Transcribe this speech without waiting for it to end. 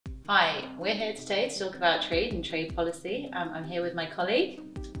Hi, we're here today to talk about trade and trade policy. I'm here with my colleague.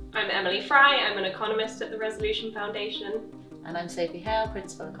 I'm Emily Fry, I'm an economist at the Resolution Foundation. And I'm Sophie Hale,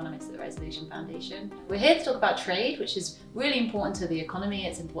 Principal Economist at the Resolution Foundation. We're here to talk about trade, which is really important to the economy,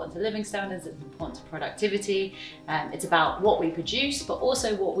 it's important to living standards, it's important to productivity. It's about what we produce, but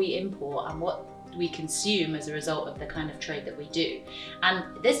also what we import and what we consume as a result of the kind of trade that we do. And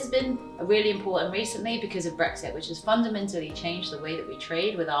this has been really important recently because of Brexit, which has fundamentally changed the way that we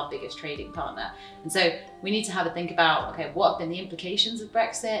trade with our biggest trading partner. And so we need to have a think about, okay, what have been the implications of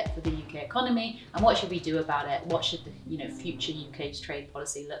Brexit for the UK economy and what should we do about it? What should the future UK's trade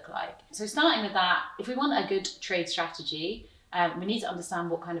policy look like? So starting with that, if we want a good trade strategy, we need to understand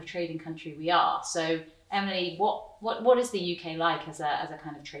what kind of trading country we are. So Emily, what is the UK like as a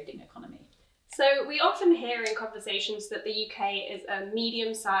kind of trading economy? So we often hear in conversations that the UK is a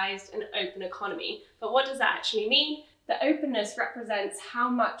medium-sized and open economy. But what does that actually mean? The openness represents how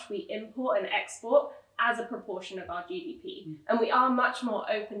much we import and export as a proportion of our GDP. And we are much more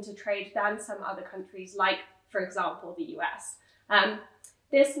open to trade than some other countries, like, for example, the US.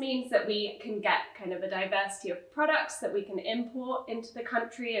 This means that we can get kind of a diversity of products that we can import into the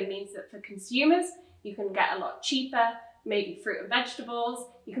country, and means that for consumers, you can get a lot cheaper, maybe fruit and vegetables.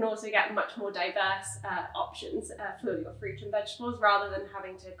 You can also get much more diverse options for your fruit and vegetables rather than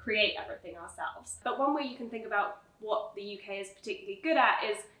having to create everything ourselves. But one way you can think about what the UK is particularly good at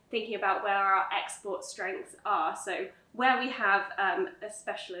is thinking about where our export strengths are. So where we have a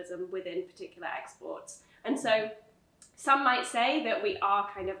specialism within particular exports. And so some might say that we are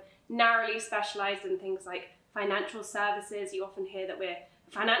kind of narrowly specialised in things like financial services. You often hear that we're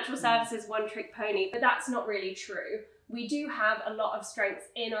a financial services one-trick pony, but that's not really true. We do have a lot of strengths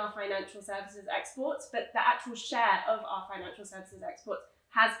in our financial services exports, but the actual share of our financial services exports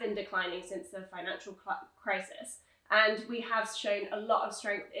has been declining since the financial crisis. And we have shown a lot of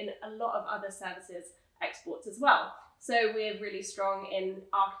strength in a lot of other services exports as well. So we're really strong in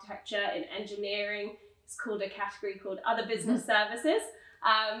architecture, in engineering. It's called a category called other business services.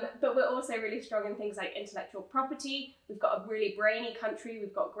 But we're also really strong in things like intellectual property. We've got a really brainy country.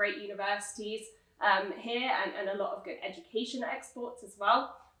 We've got great universities here and a lot of good education exports as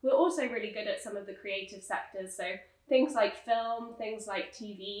well. We're also really good at some of the creative sectors, so things like film, things like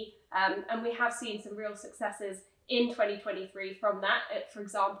TV, and we have seen some real successes in 2023 from that, for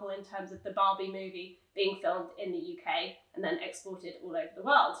example, in terms of the Barbie movie being filmed in the UK and then exported all over the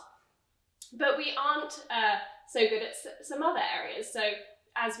world. But we aren't so good at some other areas. So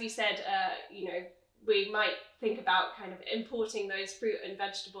as we said, we might think about kind of importing those fruit and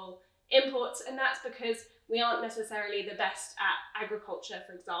vegetable imports, and that's because we aren't necessarily the best at agriculture,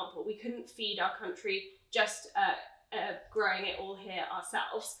 for example. We couldn't feed our country just growing it all here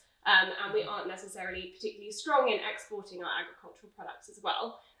ourselves, and we aren't necessarily particularly strong in exporting our agricultural products as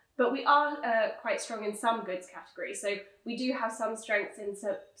well. But we are quite strong in some goods categories. So we do have some strengths in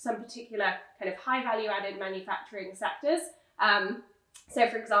some particular kind of high value added manufacturing sectors. So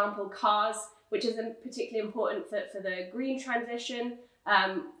for example, cars, which is particularly important for the green transition,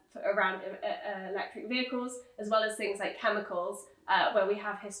 around electric vehicles, as well as things like chemicals, where we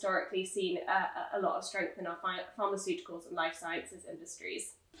have historically seen a lot of strength in our pharmaceuticals and life sciences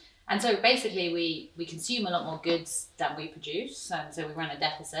industries. And so basically we consume a lot more goods than we produce, so we run a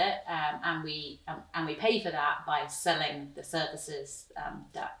deficit, and we pay for that by selling the services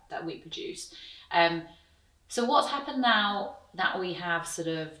that we produce. So what's happened now that we have sort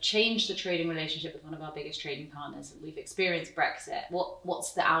of changed the trading relationship with one of our biggest trading partners, and we've experienced Brexit?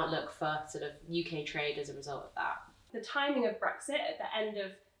 What's the outlook for sort of UK trade as a result of that? The timing of Brexit at the end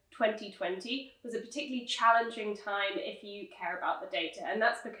of 2020 was a particularly challenging time if you care about the data, and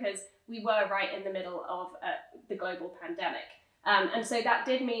that's because we were right in the middle of the global pandemic. And so that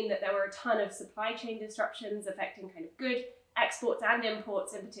did mean that there were a ton of supply chain disruptions affecting kind of good exports and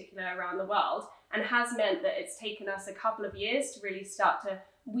imports in particular around the world, and has meant that it's taken us a couple of years to really start to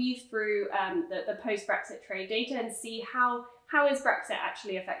weave through the post-Brexit trade data and see how is Brexit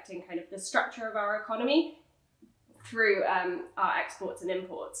actually affecting kind of the structure of our economy through our exports and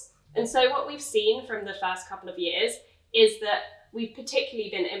imports. And so what we've seen from the first couple of years is that we've particularly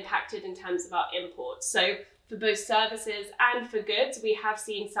been impacted in terms of our imports. So for both services and for goods, we have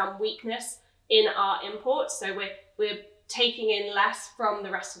seen some weakness in our imports. So we're taking in less from the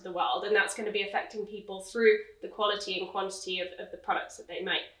rest of the world, and that's going to be affecting people through the quality and quantity of the products that they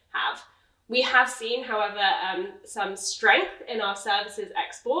might have. We have seen, however, some strength in our services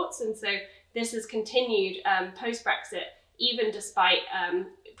exports, and so this has continued post-Brexit, even despite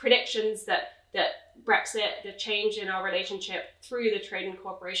predictions that Brexit, the change in our relationship through the Trade and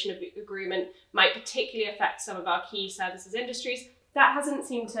Cooperation Agreement, might particularly affect some of our key services industries. that hasn't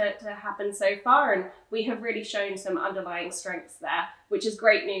seemed to happen so far, and we have really shown some underlying strengths there, which is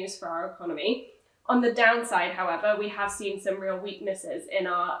great news for our economy. On the downside, however, we have seen some real weaknesses in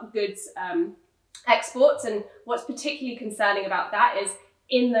our goods exports, and what's particularly concerning about that is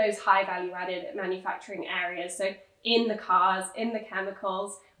in those high value added manufacturing areas. So in the cars, in the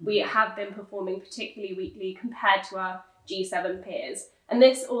chemicals, we have been performing particularly weakly compared to our G7 peers. And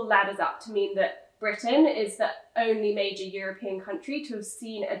this all ladders up to mean that Britain is the only major European country to have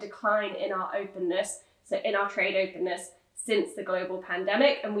seen a decline in our openness, so in our trade openness, since the global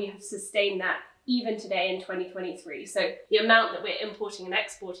pandemic, and we have sustained that even today in 2023. So the amount that we're importing and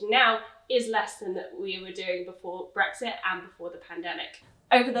exporting now is less than that we were doing before Brexit and before the pandemic.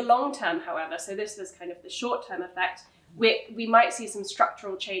 Over the long term, however, so this was kind of the short-term effect, we might see some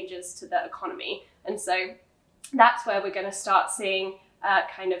structural changes to the economy. And so that's where we're going to start seeing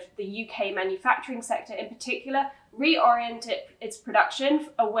kind of the UK manufacturing sector in particular reorient its production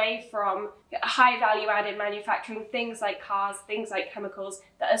away from high value added manufacturing, things like cars, things like chemicals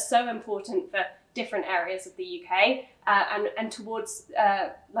that are so important for different areas of the UK, and towards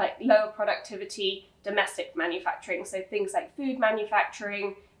like lower productivity domestic manufacturing. So things like food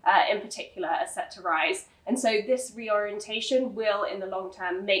manufacturing in particular are set to rise. And so this reorientation will in the long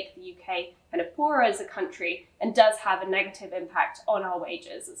term make the UK kind of poorer as a country and does have a negative impact on our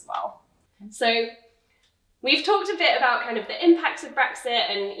wages as well. So we've talked a bit about kind of the impacts of Brexit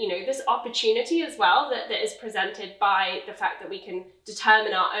and, you know, this opportunity as well that is presented by the fact that we can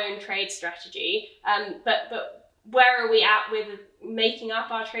determine our own trade strategy. But where are we at with making up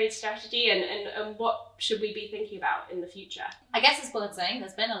our trade strategy, and what should we be thinking about in the future? I guess it's worth saying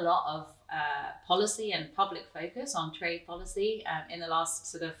there's been a lot of policy and public focus on trade policy in the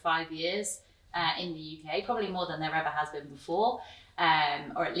last sort of 5 years in the UK, probably more than there ever has been before.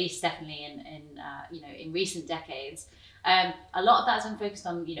 Or at least definitely in recent decades. A lot of that has been focused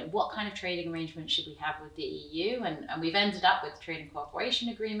on, you know, what kind of trading arrangement should we have with the EU, and we've ended up with trade and cooperation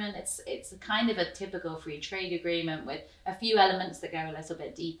agreement. It's a kind of a typical free trade agreement with a few elements that go a little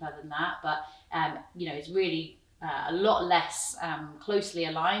bit deeper than that, but you know, it's really a lot less closely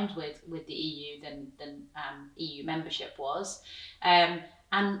aligned with the EU than EU membership was.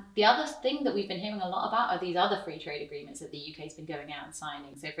 And the other thing that we've been hearing a lot about are these other free trade agreements that the UK has been going out and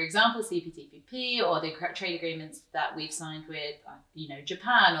signing. So, for example, CPTPP, or the trade agreements that we've signed with, you know,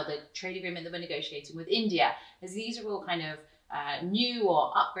 Japan, or the trade agreement that we're negotiating with India. As these are all kind of new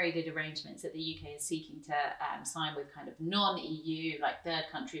or upgraded arrangements that the UK is seeking to sign with kind of non-EU, like third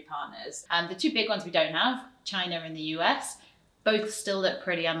country partners. And the two big ones we don't have, China and the US, both still look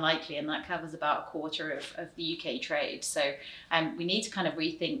pretty unlikely, and that covers about a quarter of the UK trade. So we need to kind of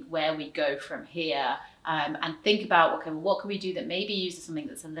rethink where we go from here, and think about, okay, well, what can we do that maybe uses something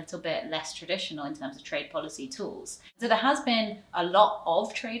that's a little bit less traditional in terms of trade policy tools. So there has been a lot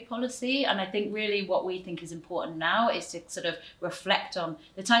of trade policy, and I think really what we think is important now is to sort of reflect on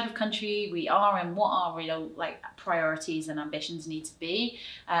the type of country we are and what our real like priorities and ambitions need to be.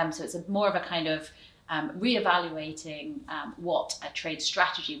 So it's more of a kind of reevaluating what a trade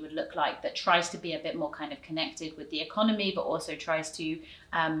strategy would look like that tries to be a bit more kind of connected with the economy, but also tries to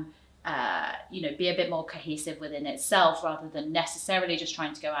you know, be a bit more cohesive within itself, rather than necessarily just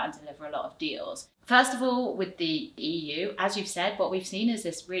trying to go out and deliver a lot of deals. First of all, with the EU, as you've said, what we've seen is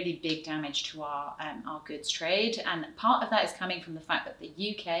this really big damage to our goods trade. And part of that is coming from the fact that the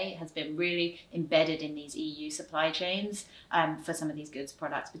UK has been really embedded in these EU supply chains for some of these goods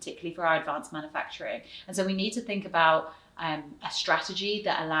products, particularly for our advanced manufacturing. And so we need to think about a strategy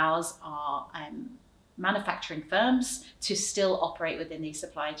that allows our manufacturing firms to still operate within these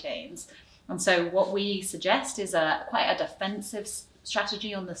supply chains. And so what we suggest is quite a defensive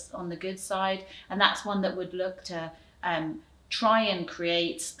strategy on the goods side, and that's one that would look to try and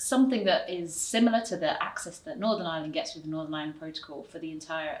create something that is similar to the access that Northern Ireland gets with the Northern Ireland Protocol for the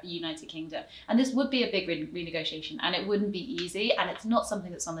entire United Kingdom. And this would be a big renegotiation, and it wouldn't be easy, and it's not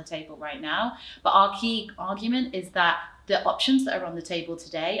something that's on the table right now. But our key argument is that the options that are on the table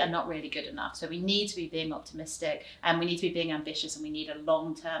today are not really good enough. So we need to be being optimistic, and we need to be being ambitious, and we need a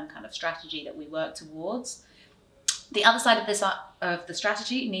long-term kind of strategy that we work towards. The other side of this of the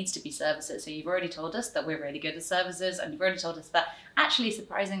strategy needs to be services. So you've already told us that we're really good at services, and you've already told us that actually,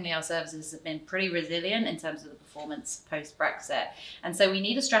 surprisingly, our services have been pretty resilient in terms of the performance post-Brexit. And so we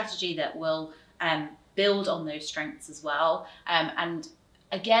need a strategy that will build on those strengths as well. And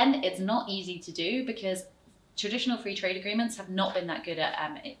again, it's not easy to do because traditional free trade agreements have not been that good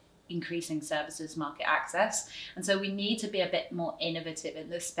at increasing services market access. And so we need to be a bit more innovative in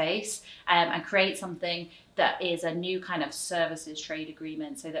this space and create something that is a new kind of services trade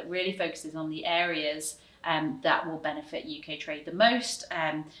agreement, so that really focuses on the areas that will benefit UK trade the most.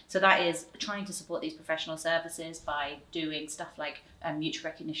 So that is trying to support these professional services by doing stuff like mutual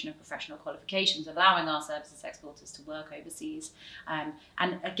recognition of professional qualifications, allowing our services exporters to work overseas.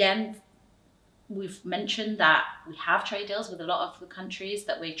 And again, we've mentioned that we have trade deals with a lot of the countries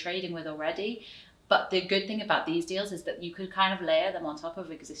that we're trading with already. But the good thing about these deals is that you could kind of layer them on top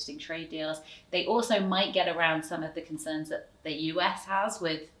of existing trade deals. They also might get around some of the concerns that the US has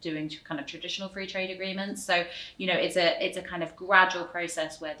with doing kind of traditional free trade agreements. So, you know, it's a kind of gradual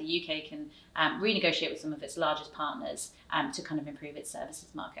process where the UK can renegotiate with some of its largest partners to kind of improve its services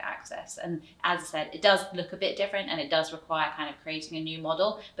market access. And as I said, it does look a bit different and it does require kind of creating a new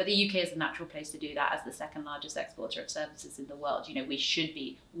model, but the UK is a natural place to do that as the second largest exporter of services in the world. You know, we should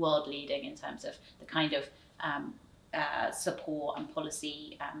be world leading in terms of the kind of support and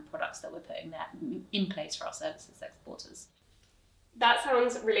policy products that we're putting there in place for our services exporters. That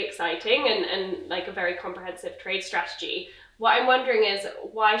sounds really exciting and like a very comprehensive trade strategy. What I'm wondering is,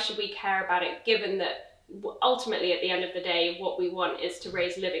 why should we care about it, given that ultimately at the end of the day what we want is to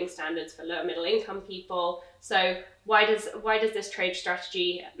raise living standards for lower middle income people? So why does this trade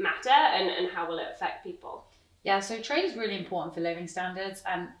strategy matter, and how will it affect people? Yeah, so trade is really important for living standards,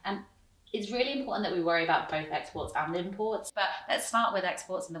 and it's really important that we worry about both exports and imports. But let's start with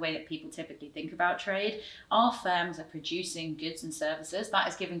exports and the way that people typically think about trade. Our firms are producing goods and services. That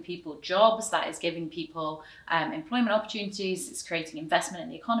is giving people jobs, that is giving people employment opportunities, it's creating investment in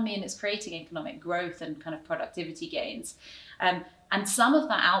the economy, and it's creating economic growth and kind of productivity gains. And some of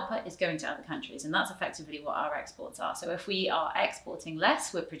that output is going to other countries, and that's effectively what our exports are. So if we are exporting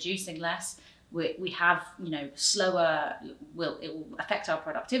less, we're producing less, we have, you know, slower, it will affect our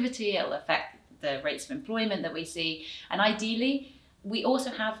productivity, it will affect the rates of employment that we see. And ideally, we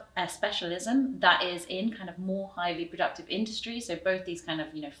also have a specialism that is in kind of more highly productive industries. So both these kind of,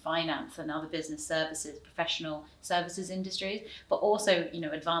 you know, finance and other business services, professional services industries, but also, you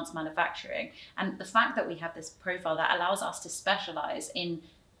know, advanced manufacturing. And the fact that we have this profile that allows us to specialize in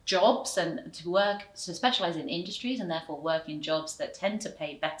jobs and to specialize in industries and therefore work in jobs that tend to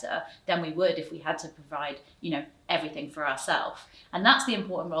pay better than we would if we had to provide, you know, everything for ourselves. And that's the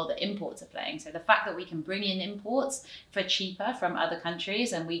important role that imports are playing. So the fact that we can bring in imports for cheaper from other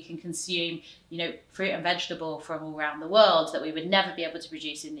countries, and we can consume, you know, fruit and vegetable from all around the world that we would never be able to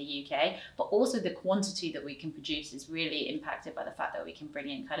produce in the UK, but also the quantity that we can produce is really impacted by the fact that we can bring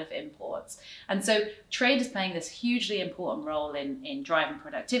in kind of imports. And so trade is playing this hugely important role in driving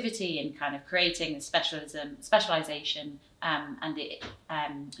productivity and kind of creating a specialization and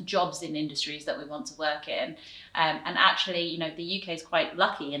jobs in industries that we want to work in. And actually, you know, the UK is quite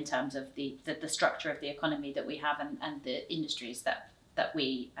lucky in terms of the structure of the economy that we have and the industries that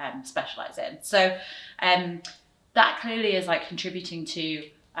we specialize in. So that clearly is like contributing to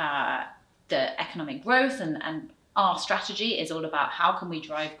the economic growth, and our strategy is all about how can we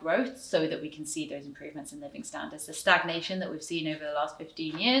drive growth so that we can see those improvements in living standards. The stagnation that we've seen over the last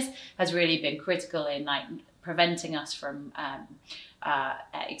 15 years has really been critical in like preventing us from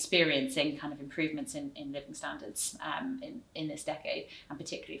experiencing kind of improvements in living standards in this decade, and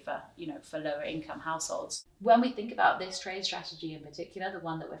particularly for, you know, for lower income households. When we think about this trade strategy in particular, the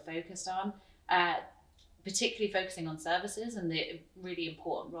one that we're focused on, particularly focusing on services and the really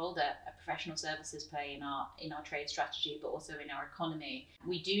important role that professional services play in our trade strategy, but also in our economy,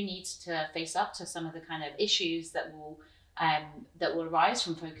 we do need to face up to some of the kind of issues that will arise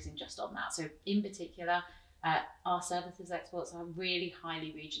from focusing just on that. So in particular, our services exports are really highly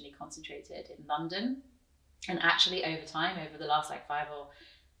regionally concentrated in London, and actually over time, over the last like 5 or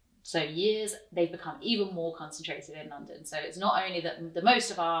so years, they've become even more concentrated in London. So it's not only that the most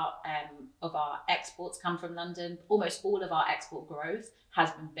of our exports come from London, almost all of our export growth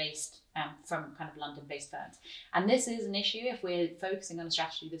has been based from kind of London-based firms. And this is an issue if we're focusing on a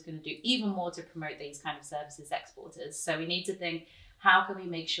strategy that's going to do even more to promote these kind of services exporters. So we need to think, how can we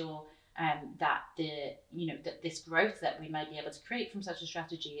make sure that that this growth that we may be able to create from such a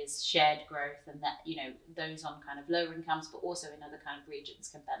strategy is shared growth, and that, you know, those on kind of lower incomes but also in other kind of regions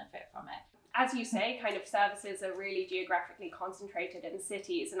can benefit from it. As you say, kind of services are really geographically concentrated in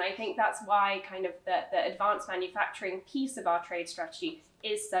cities, and I think that's why kind of the advanced manufacturing piece of our trade strategy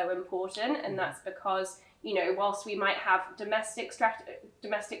is so important. And that's because, you know, whilst we might have domestic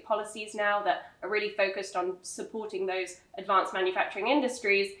policies now that are really focused on supporting those advanced manufacturing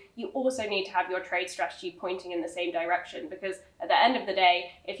industries, you also need to have your trade strategy pointing in the same direction, because at the end of the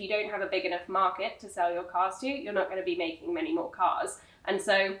day, if you don't have a big enough market to sell your cars to, you're not going to be making many more cars. And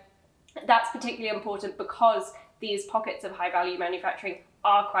so that's particularly important because these pockets of high value manufacturing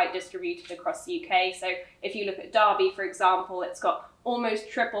are quite distributed across the UK. So if you look at Derby, for example, it's got almost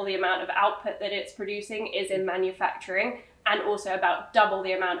triple the amount of output that it's producing is in manufacturing, and also about double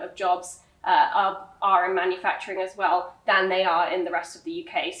the amount of jobs are in manufacturing as well than they are in the rest of the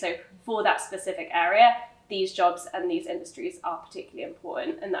UK. So for that specific area, these jobs and these industries are particularly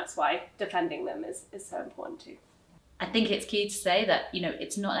important, and that's why defending them is so important too. I think it's key to say that,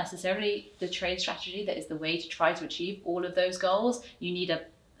 it's not necessarily the trade strategy that is the way to try to achieve all of those goals. You need a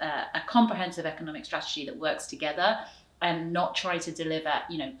comprehensive economic strategy that works together and not try to deliver,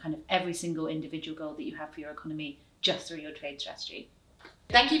 kind of every single individual goal that you have for your economy just through your trade strategy.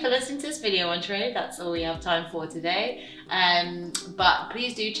 Thank you for listening to this video on trade. That's all we have time for today. But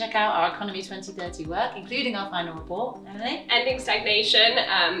please do check out our Economy 2030 work, including our final report. Emily? Ending Stagnation.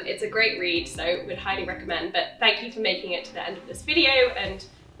 It's a great read, so we'd highly recommend. But thank you for making it to the end of this video, and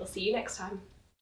we'll see you next time.